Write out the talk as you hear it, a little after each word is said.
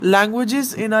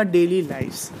Languages in our daily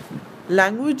lives.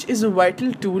 Language is a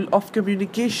vital tool of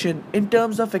communication in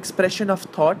terms of expression of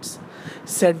thoughts,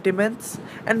 sentiments,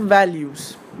 and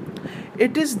values.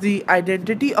 It is the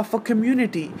identity of a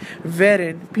community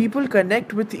wherein people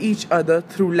connect with each other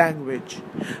through language.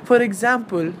 For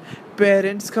example,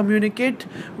 parents communicate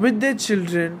with their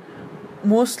children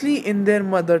mostly in their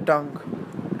mother tongue,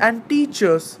 and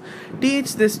teachers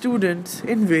teach their students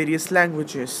in various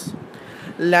languages.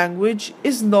 Language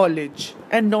is knowledge,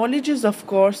 and knowledge is, of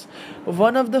course,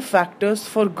 one of the factors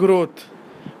for growth,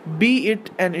 be it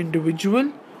an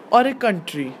individual or a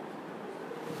country.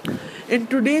 In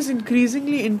today's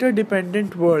increasingly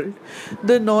interdependent world,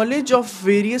 the knowledge of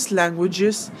various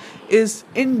languages is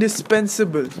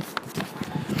indispensable.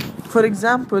 For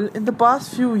example, in the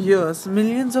past few years,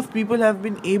 millions of people have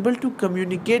been able to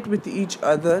communicate with each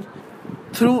other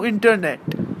through internet.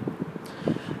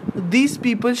 These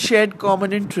people shared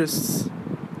common interests.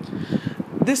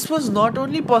 This was not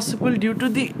only possible due to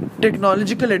the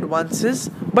technological advances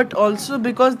but also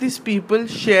because these people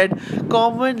shared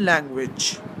common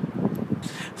language.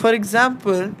 For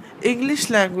example, English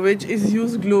language is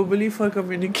used globally for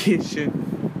communication.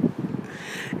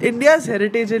 India's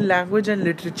heritage in language and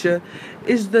literature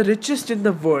is the richest in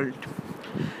the world.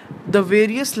 The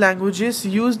various languages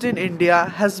used in India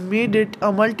has made it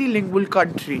a multilingual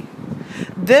country.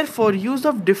 Therefore, use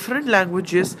of different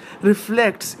languages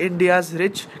reflects India's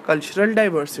rich cultural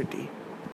diversity.